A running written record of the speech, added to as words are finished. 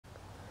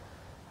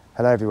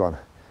Hello everyone,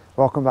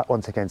 welcome back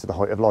once again to the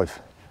Height of Life.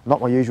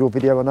 Not my usual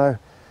video, I know,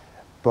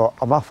 but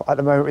I'm off at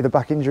the moment with a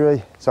back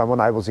injury, so I'm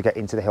unable to get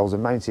into the hills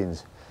and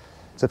mountains.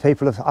 So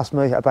people have asked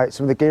me about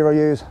some of the gear I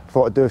use.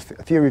 Thought I'd do a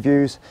few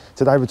reviews.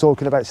 Today we're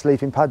talking about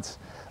sleeping pads.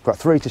 I've got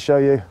 3 to show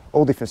you,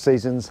 all different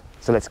seasons,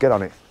 so let's get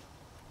on it.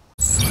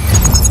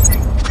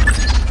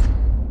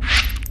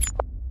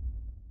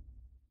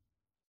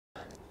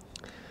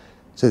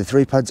 So the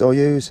 3 pads I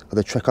use are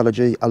the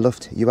Trekology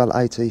Aloft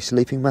UL80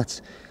 sleeping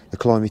mats, the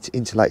Climate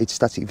Insulated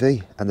Static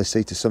V and the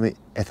Sea to Summit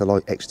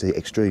Ethelite XT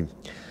Extreme.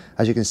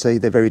 As you can see,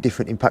 they're very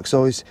different in pack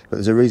size, but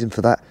there's a reason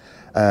for that,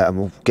 and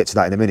we'll get to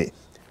that in a minute.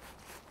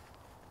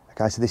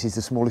 Okay, so this is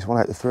the smallest one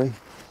out of the 3.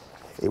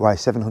 It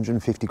weighs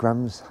 750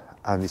 grams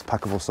and its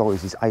packable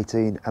size is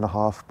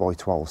 18.5 by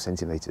 12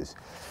 centimetres.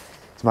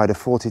 It's made of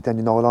 40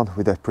 denny nylon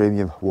with a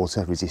premium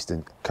water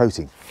resistant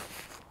coating.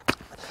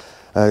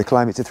 They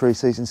claim it's a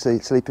 3-season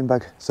sleeping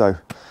bag, so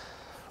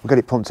we'll get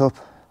it pumped up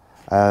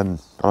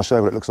and I'll show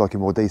you what it looks like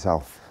in more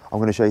detail. I'm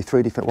going to show you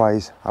 3 different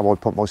ways how I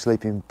pump my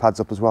sleeping pads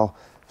up as well.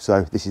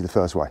 So this is the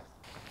first way.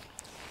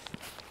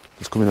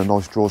 It's come in a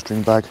nice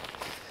drawstring bag.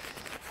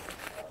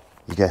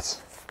 You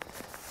get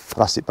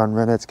plastic band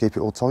around there to keep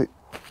it all tight.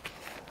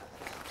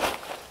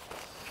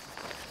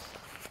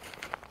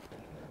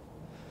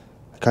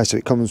 Okay, so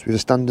it comes with a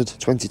standard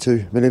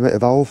 22mm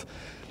valve.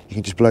 You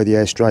can just blow the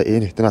air straight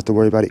in, don't have to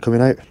worry about it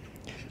coming out.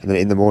 And then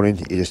in the morning,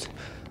 you just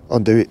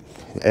undo it,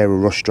 the air will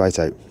rush straight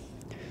out.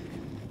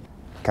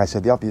 Okay,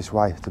 so the obvious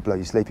way to blow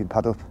your sleeping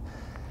pad up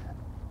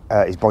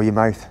is by your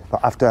mouth.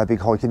 But after a big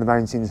hike in the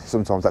mountains,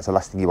 sometimes that's the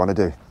last thing you want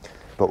to do.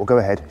 But we'll go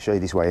ahead and show you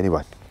this way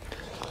anyway.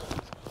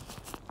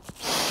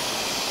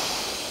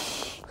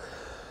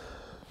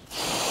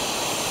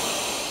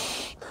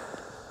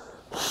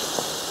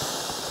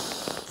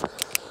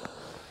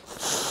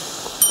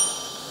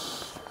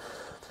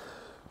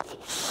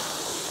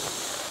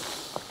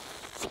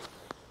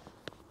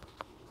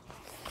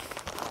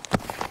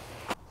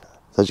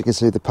 So as you can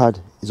see, the pad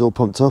is all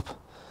pumped up.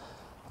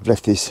 I've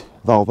left this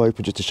valve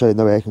open just to show you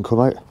no air can come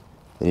out.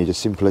 Then you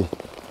just simply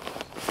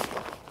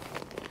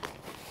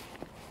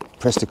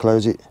press to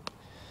close it.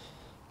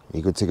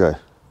 You're good to go.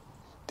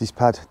 This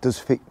pad does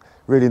fit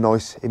really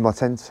nice in my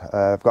tent.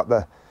 I've got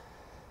the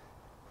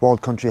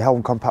Wild Country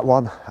Helm Compact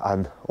one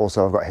and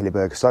also I've got a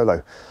Hilleberg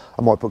Solo.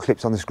 I might put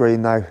clips on the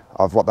screen now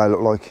of what they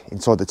look like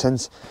inside the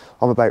tent.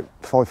 I'm about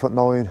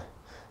 5'9",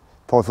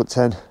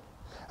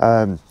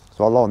 5'10".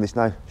 So I'll lie on this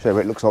now, show you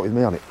what it looks like with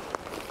me on it.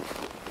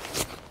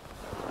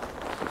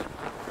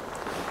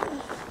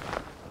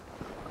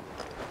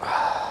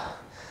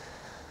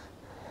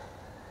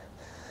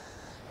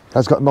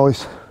 It's got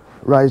nice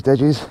raised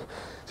edges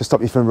to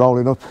stop you from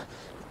rolling up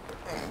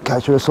in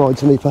case you're a side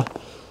sleeper.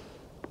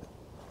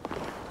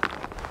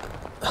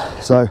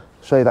 So,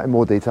 show you that in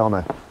more detail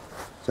now.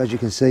 So as you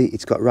can see,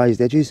 it's got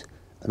raised edges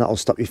and that'll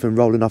stop you from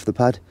rolling off the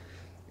pad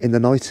in the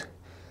night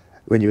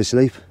when you're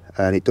asleep,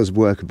 and it does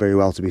work very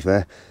well, to be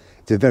fair.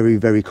 It's a very,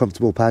 very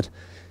comfortable pad.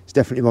 It's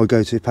definitely my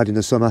go-to pad in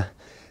the summer,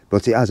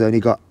 but it has only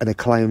got an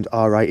acclaimed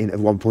R rating of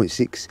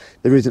 1.6.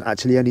 There isn't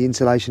actually any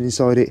insulation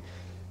inside it,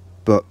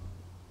 but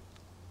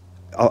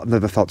I've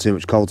never felt too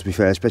much cold, to be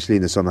fair, especially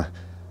in the summer.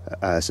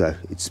 So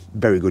it's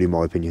very good in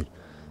my opinion.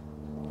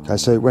 Okay,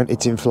 so when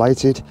it's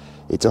inflated,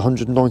 it's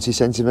 190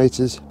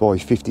 centimetres by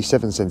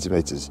 57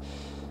 centimetres.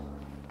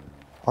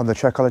 On the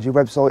Trekology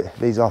website,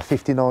 these are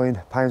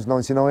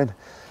 £59.99,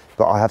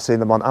 but I have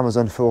seen them on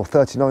Amazon for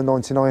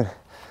 £39.99.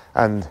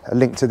 And a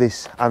link to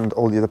this and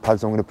all the other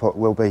pads I'm going to put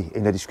will be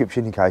in the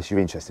description in case you're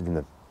interested in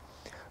them.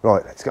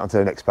 Right, let's get on to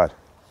the next pad.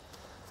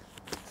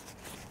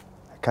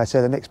 Okay,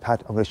 so the next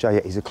pad I'm going to show you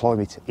is a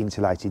Climate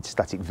Insulated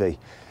Static V.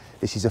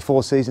 This is a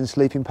 4-season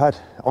sleeping pad.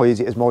 I use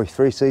it as my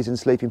 3-season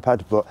sleeping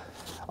pad, but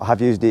I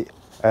have used it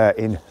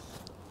in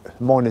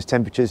minus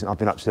temperatures and I've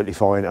been absolutely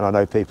fine, and I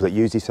know people that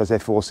use this as their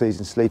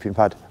 4-season sleeping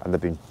pad and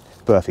they've been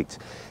perfect.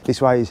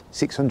 This weighs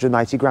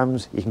 680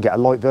 grams. You can get a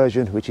light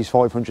version which is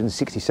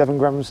 567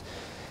 grams.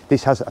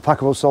 This has a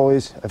packable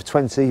size of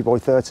 20 by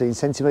 13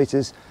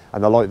 centimetres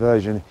and the light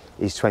version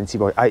is 20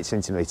 by 8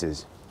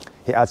 centimetres.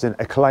 It has an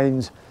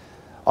acclaimed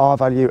R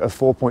value of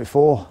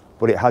 4.4,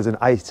 but it has an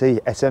AT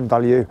SM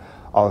value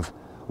of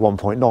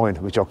 1.9,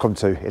 which I'll come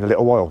to in a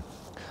little while.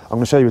 I'm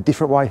going to show you a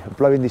different way of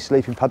blowing this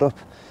sleeping pad up.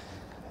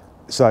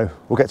 So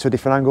we'll get to a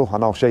different angle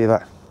and I'll show you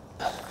that.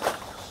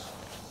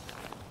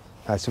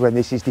 So when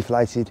this is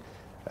deflated,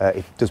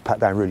 it does pack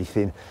down really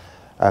thin.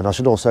 And I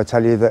should also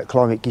tell you that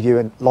Climate give you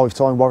a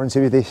lifetime warranty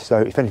with this, so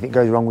if anything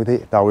goes wrong with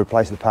it, they'll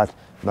replace the pad,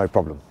 no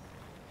problem.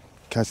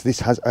 Okay, so this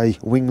has a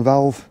wing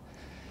valve,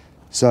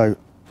 so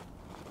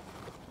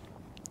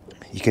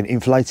you can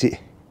inflate it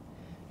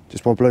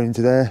just by blowing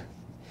into there.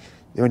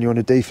 Then when you want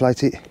to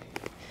deflate it,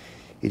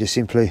 you just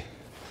simply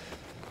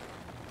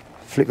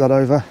flip that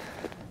over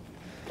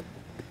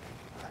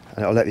and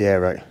it'll let the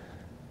air out.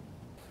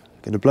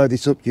 I'm going to blow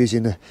this up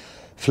using the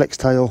flex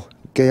tail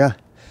gear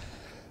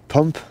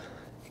pump.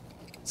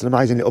 It's an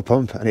amazing little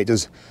pump and it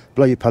does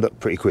blow your pad up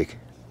pretty quick.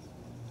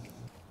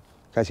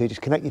 Okay, so you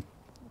just connect your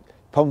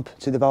pump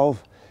to the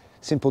valve,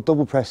 simple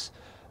double press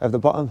of the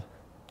bottom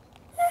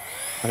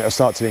and it'll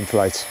start to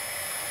inflate.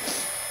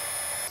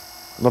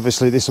 And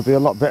obviously this will be a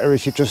lot better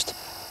if you've just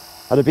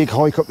had a big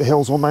hike up the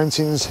hills or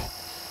mountains.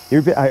 You're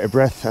a bit out of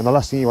breath and the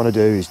last thing you want to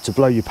do is to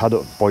blow your pad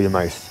up by your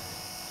mouth.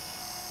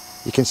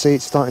 You can see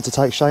it's starting to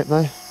take shape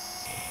now.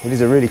 It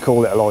is a really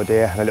cool little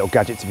idea and a little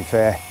gadget, to be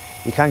fair.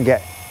 You can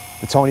get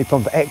the Tiny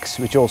Pump X,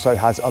 which also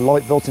has a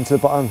light built into the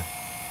bottom,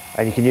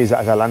 and you can use that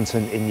as a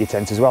lantern in your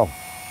tent as well.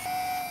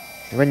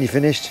 And when you're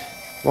finished,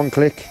 one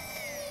click,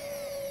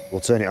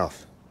 we'll turn it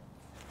off.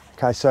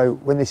 Okay, so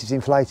when this is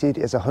inflated,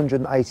 it's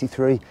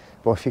 183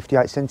 by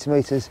 58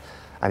 centimetres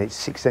and it's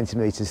 6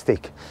 centimetres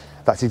thick.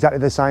 That's exactly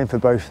the same for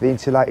both the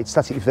insulated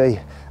Static V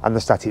and the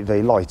Static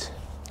V Light.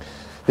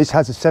 This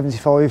has a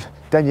 75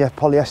 denier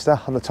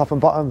polyester on the top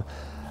and bottom,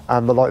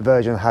 and the light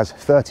version has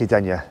 30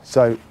 denier,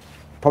 so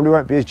probably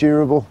won't be as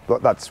durable,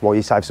 but that's why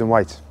you save some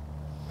weight.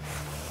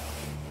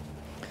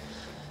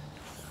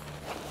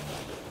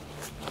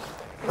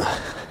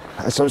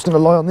 So I'm just going to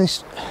lie on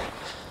this.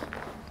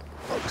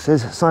 Like it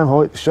says, same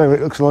height, show you what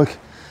it looks like.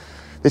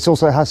 This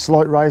also has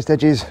slight raised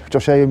edges, which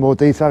I'll show you in more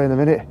detail in a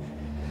minute.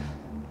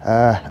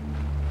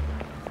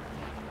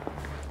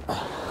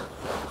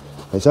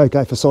 It's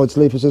okay for side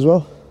sleepers as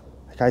well.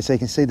 Okay, so you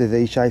can see the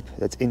V shape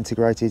that's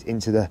integrated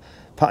into the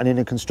patterning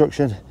and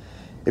construction.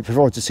 It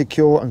provides a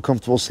secure and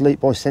comfortable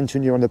sleep by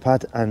centering you on the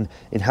pad and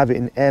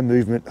inhabiting air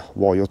movement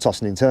while you're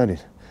tossing and turning.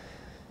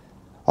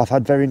 I've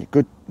had very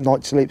good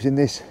night sleeps in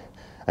this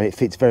and it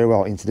fits very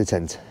well into the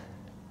tent.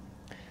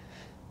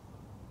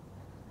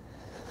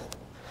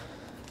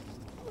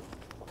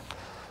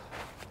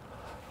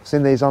 I've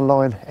seen these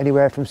online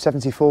anywhere from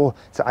 74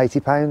 to 80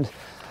 pound,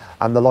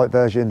 and the light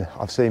version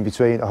I've seen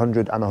between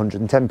 100 and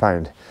 110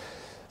 pound.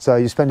 So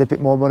you spend a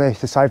bit more money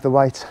to save the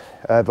weight,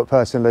 but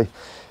personally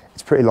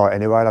it's pretty light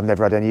anyway and I've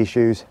never had any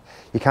issues.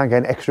 You can get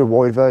an extra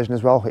wide version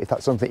as well if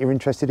that's something you're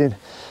interested in,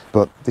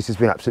 but this has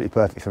been absolutely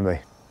perfect for me.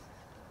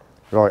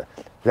 Right,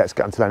 let's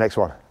get on to the next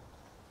one.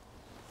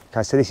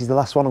 Okay, so this is the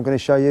last one I'm going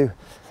to show you.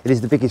 It is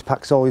the biggest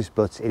pack size,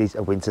 but it is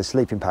a winter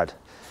sleeping pad.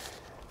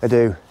 They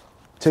do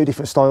two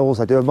different styles.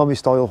 They do a mummy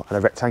style and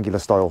a rectangular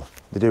style.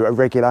 They do a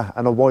regular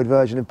and a wide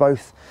version of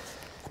both.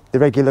 The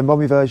regular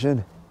mummy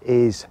version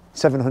is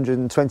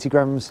 720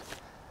 grams.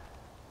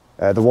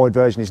 The wide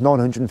version is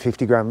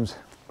 950 grams.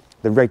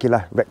 The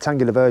regular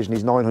rectangular version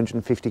is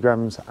 950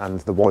 grams and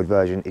the wide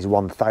version is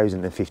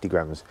 1050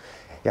 grams.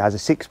 It has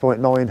a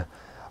 6.9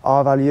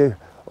 R value,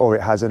 or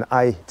it has an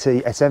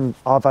ATSM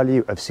R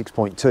value of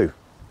 6.2.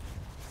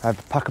 I have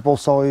a packable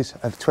size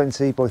of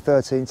 20 by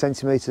 13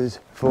 centimetres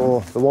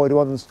for the wider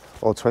ones,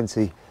 or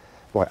 20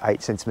 by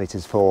 8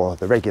 centimetres for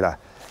the regular,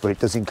 but it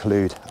does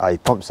include a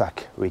pump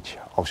sack, which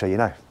I'll show you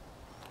now.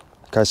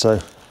 Okay, so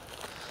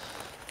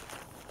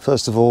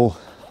first of all,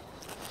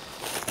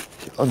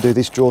 undo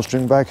this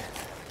drawstring bag,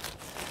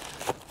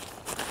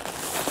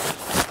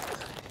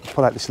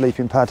 pull out the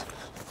sleeping pad,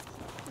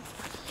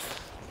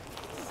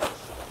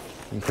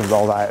 you can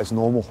roll that out as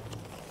normal.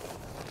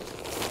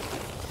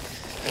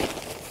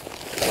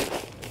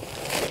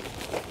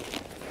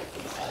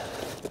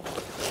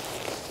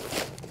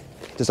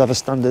 It does have a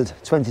standard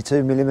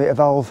 22mm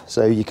valve,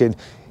 so you can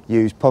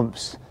use pump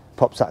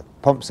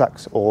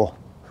sacks or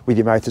with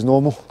your mouth as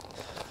normal.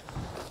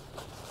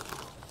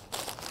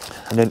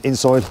 And then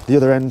inside the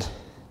other end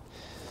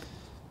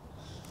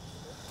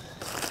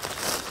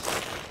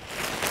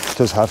it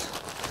does have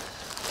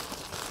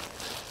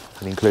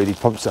an included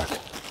pump sack,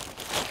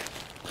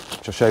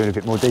 which I'll show you in a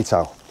bit more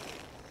detail.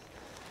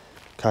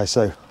 Okay,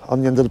 so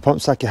on the end of the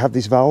pump sack you have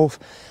this valve.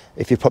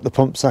 If you put the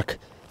pump sack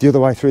the other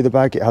way through the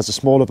bag, it has a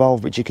smaller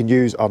valve which you can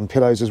use on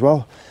pillows as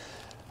well,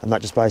 and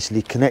that just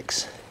basically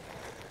connects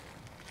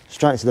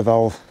straight into the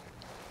valve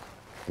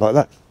like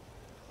that.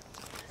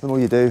 And all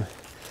you do,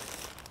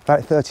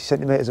 about 30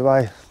 centimetres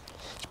away,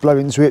 just blow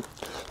into it,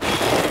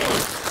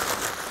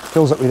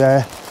 fills up with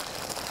air,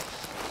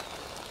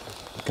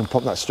 you can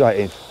pump that straight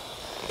in.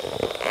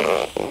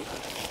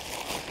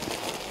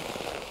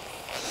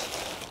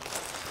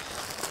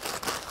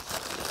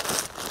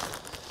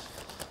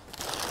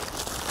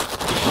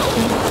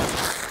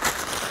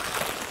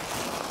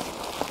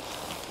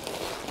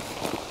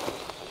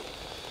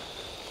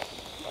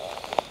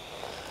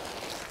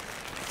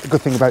 The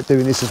good thing about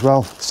doing this as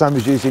well, same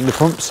as using the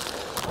pumps,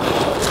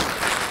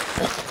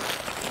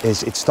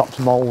 is it stops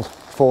mould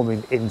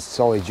forming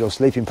inside your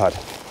sleeping pad.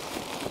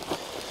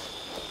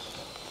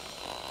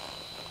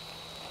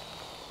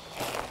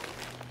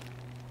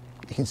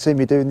 You can see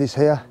me doing this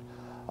here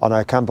on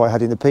a camp I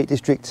had in the Peak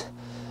District.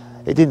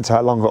 It didn't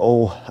take long at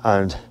all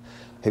and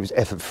it was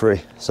effort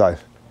free, so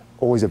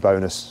always a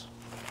bonus.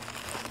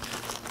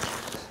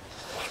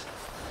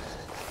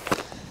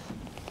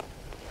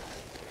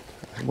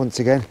 And once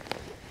again,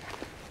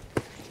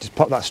 just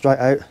pop that straight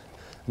out.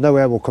 No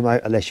air will come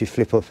out unless you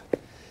flip up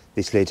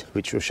this lid,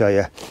 which we'll show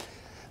you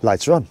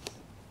later on.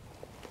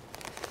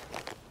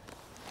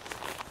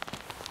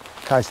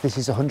 Okay, so this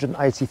is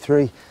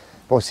 183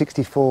 by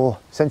 64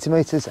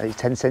 centimetres and it's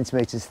 10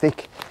 centimetres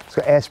thick. It's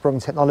got air sprung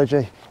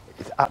technology.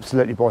 It's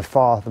absolutely by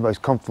far the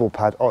most comfortable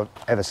pad I've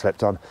ever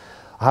slept on.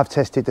 I have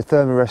tested the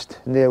Thermarest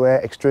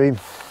Nearwear Extreme,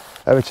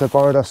 which I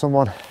borrowed off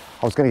someone.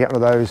 I was going to get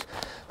one of those,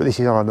 but this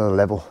is on another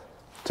level.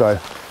 So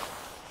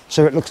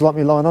it looks like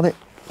me lying on it.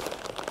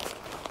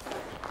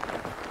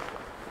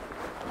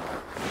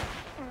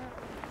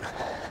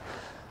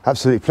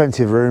 Absolutely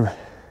plenty of room.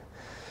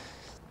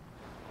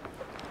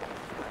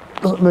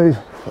 Doesn't move.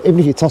 Even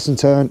if you toss and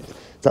turn,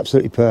 it's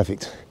absolutely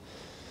perfect.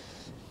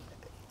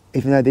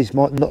 Even though this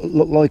might not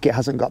look like it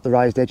hasn't got the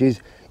raised edges,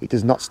 it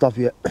does not stop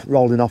you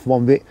rolling off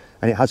one bit,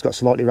 and it has got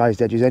slightly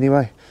raised edges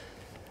anyway.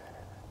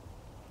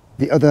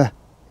 The other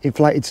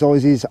inflated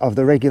sizes of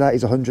the regular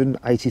is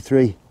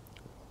 183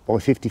 by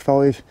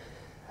 55.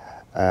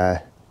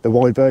 The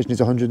wide version is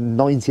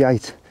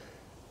 198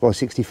 by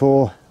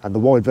 64, and the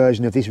wide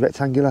version of this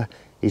rectangular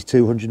is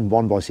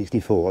 201 by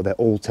 64. They're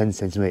all 10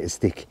 centimeters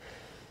thick.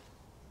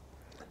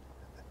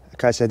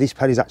 Okay, so this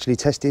pad is actually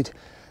tested.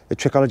 The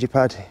Trichology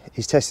pad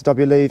is tested, I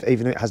believe,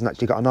 even though it hasn't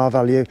actually got an R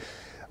value.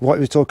 What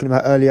we were talking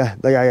about earlier,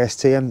 the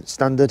ASTM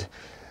standard,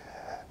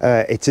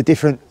 it's a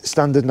different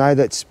standard now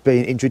that's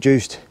been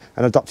introduced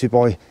and adopted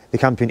by the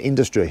camping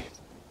industry.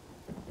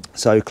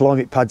 So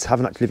climate pads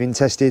haven't actually been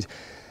tested.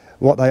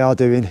 What they are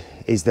doing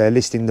is they're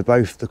listing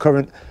both the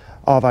current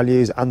R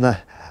values and the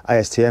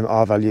ASTM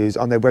R values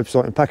on their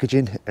website and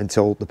packaging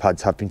until the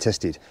pads have been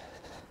tested.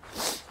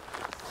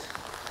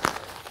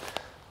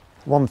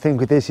 One thing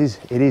with this is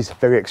it is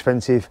very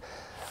expensive.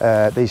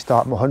 These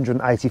start from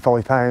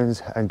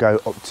 £185 and go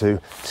up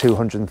to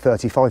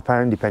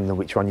 £235 depending on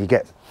which one you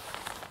get.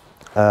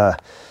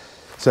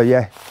 So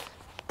yeah,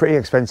 pretty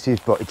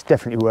expensive, but it's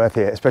definitely worth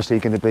it, especially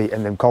going to be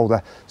in them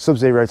colder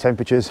sub-zero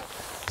temperatures.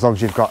 As long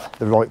as you've got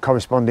the right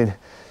corresponding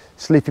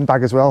sleeping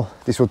bag as well,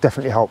 this will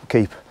definitely help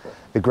keep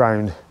the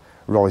ground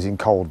rising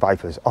cold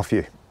vapours off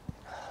you.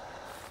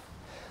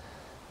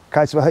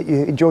 Okay, so I hope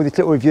you enjoyed this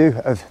little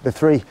review of the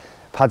 3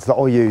 pads that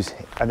I use,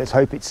 and let's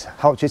hope it's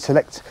helped you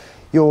select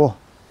your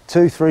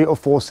 2, 3 or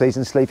 4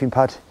 season sleeping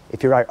pad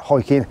if you're out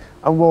hiking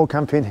and wild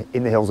camping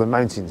in the hills and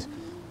mountains.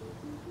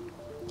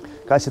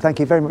 Guys, so thank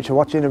you very much for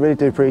watching. I really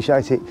do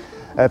appreciate it.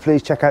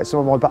 Please check out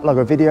some of my backlog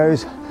of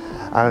videos,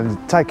 and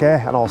take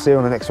care, and I'll see you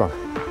on the next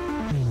one.